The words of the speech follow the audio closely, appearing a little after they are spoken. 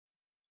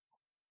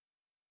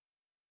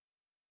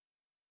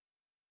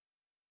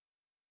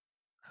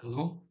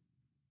Hello,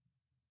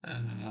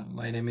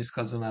 my name is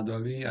Kazım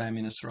Adovi. I'm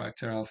an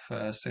instructor of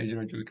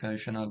Stager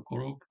Educational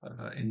Group.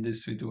 In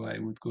this video, I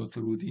would go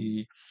through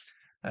the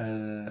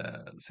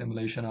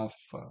simulation of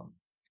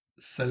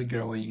cell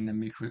growing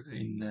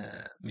in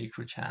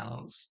micro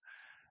channels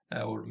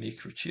or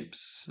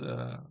microchips.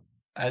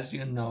 As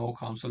you know,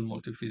 COMSOL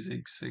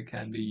Multiphysics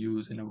can be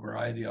used in a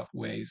variety of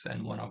ways,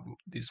 and one of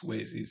these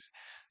ways is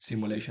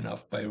simulation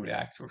of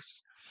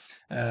bioreactors.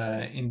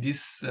 In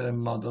this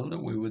model,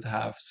 we would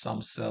have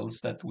some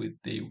cells that we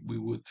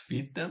would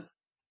feed them,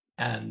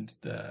 and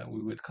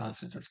we would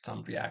consider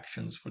some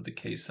reactions for the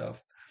case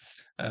of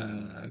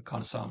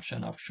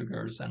consumption of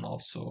sugars and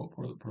also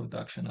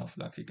production of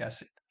lactic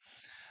acid.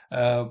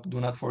 Do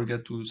not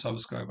forget to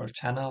subscribe our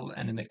channel,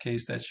 and in the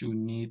case that you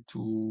need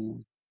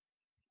to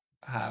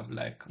have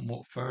like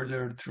more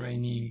further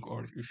training,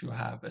 or if you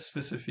have a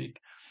specific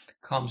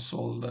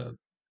console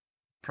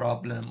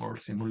problem or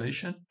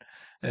simulation,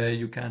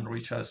 you can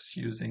reach us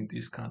using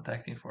this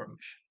contact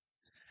information.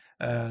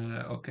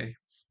 Okay.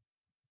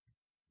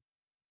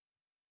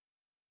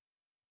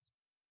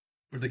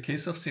 For the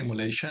case of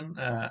simulation,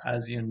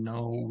 as you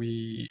know,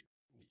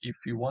 if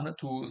you wanted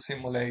to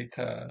simulate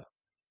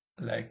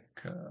like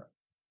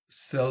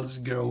cells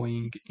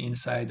growing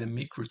inside a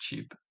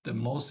microchip, the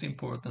most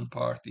important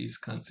part is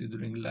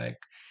considering like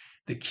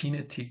the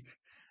kinetic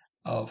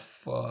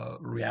of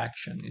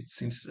reaction.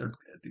 Since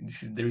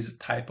there is a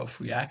type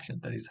of reaction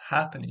that is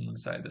happening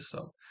inside the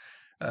cell.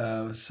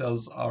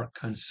 Cells are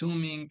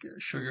consuming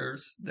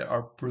sugars, they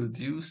are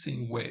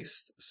producing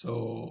waste.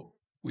 So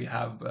we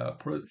have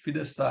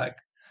feedstock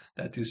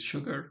that is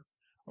sugar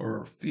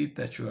or feed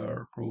that you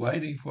are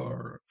providing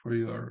for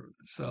your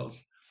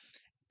cells,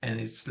 and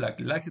it's like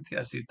lactic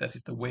acid that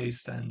is the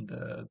waste and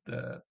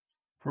the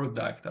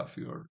product of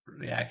your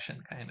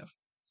reaction kind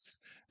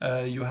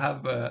of. You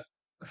have a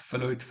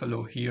fluid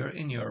flow here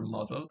in your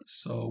model,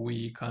 so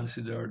we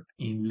considered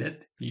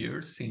inlet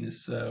here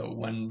since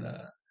when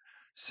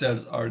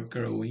cells are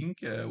growing,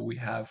 we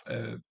have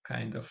a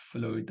kind of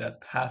fluid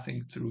that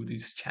passing through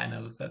these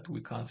channels that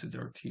we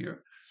considered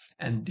here.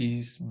 And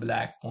these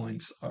black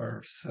points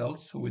are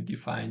cells. So we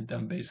define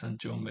them based on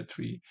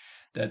geometry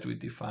that we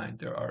defined.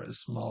 There are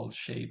small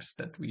shapes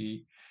that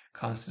we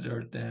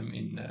consider them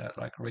in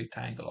like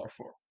rectangular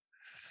form.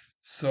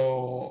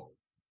 So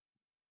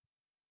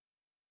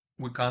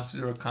we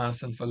consider a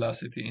constant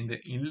velocity in the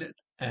inlet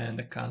and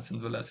a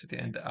constant velocity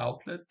in the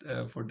outlet.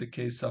 For the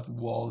case of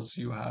walls,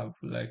 you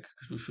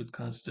should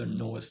consider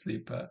no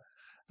slip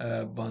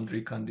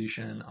boundary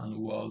condition on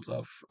walls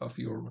of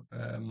your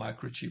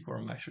microchip or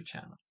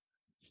microchannel.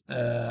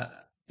 Uh,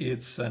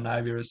 it's an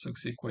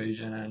Navier-Stokes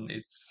equation, and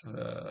it's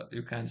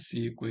you can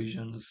see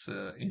equations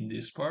in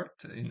this part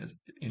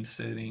in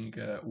setting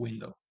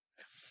window.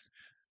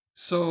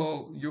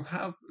 So you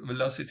have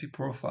velocity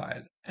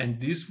profile,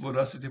 and this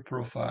velocity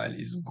profile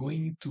is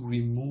going to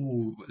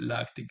remove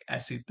lactic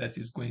acid that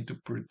is going to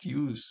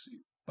produce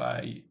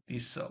by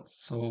these cells.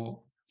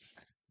 So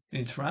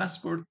in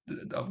transport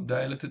of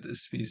dilated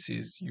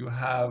species, you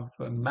have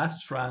a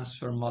mass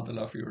transfer model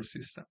of your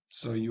system.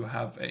 So you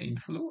have an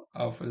inflow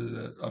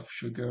of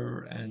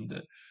sugar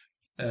and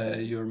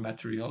your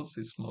materials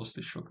is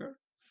mostly sugar,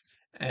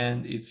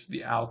 and it's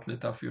the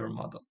outlet of your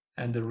model.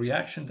 And the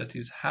reaction that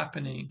is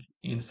happening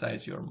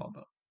inside your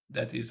model,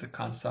 that is a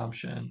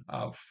consumption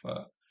of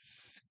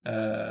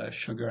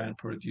sugar and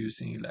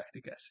producing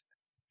lactic acid.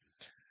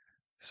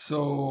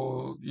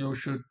 So you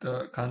should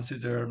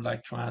consider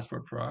like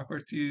transport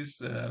properties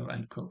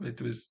and couple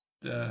it with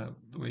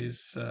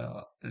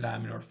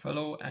laminar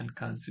flow, and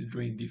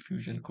considering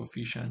diffusion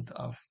coefficient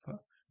of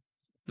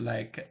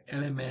like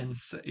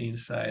elements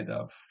inside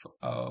of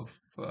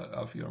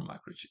your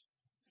microchip.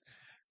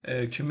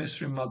 A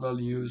chemistry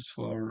model used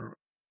for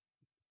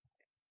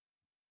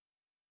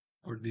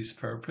this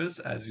purpose.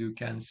 As you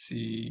can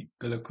see,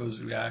 glucose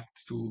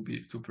react to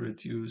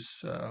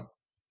produce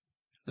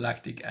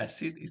lactic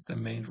acid is the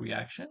main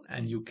reaction,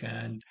 and you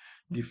can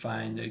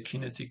define the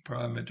kinetic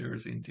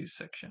parameters in this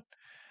section,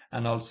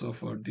 and also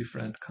for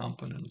different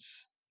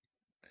components.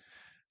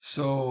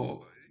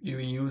 So you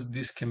use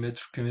this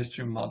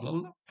chemistry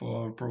model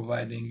for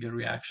providing the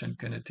reaction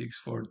kinetics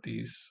for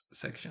these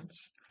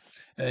sections.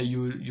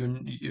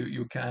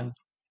 You can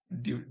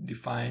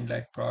define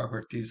like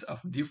properties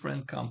of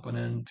different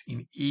components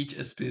in each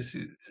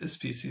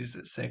species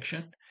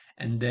section,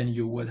 and then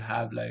you would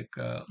have like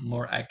a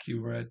more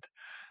accurate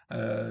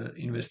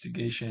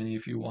investigation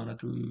if you wanted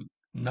to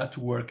not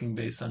working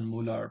based on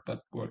molar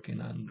but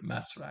working on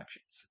mass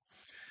fractions.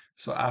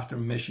 So after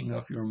meshing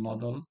of your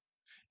model,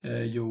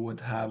 you would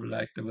have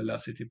like the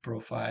velocity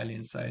profile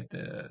inside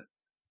the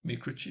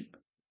microchip,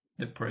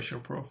 the pressure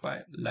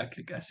profile,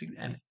 lactic acid,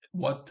 and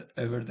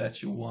whatever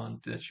that you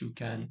want that you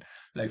can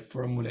like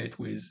formulate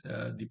with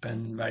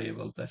dependent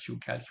variables that you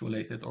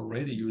calculated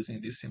already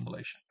using this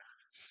simulation.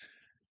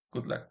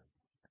 Good luck.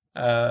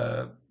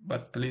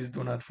 But please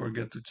do not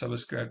forget to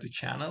subscribe to the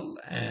channel,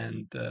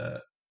 and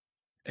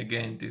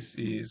again, this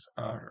is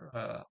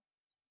our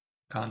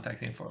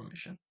contact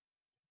information.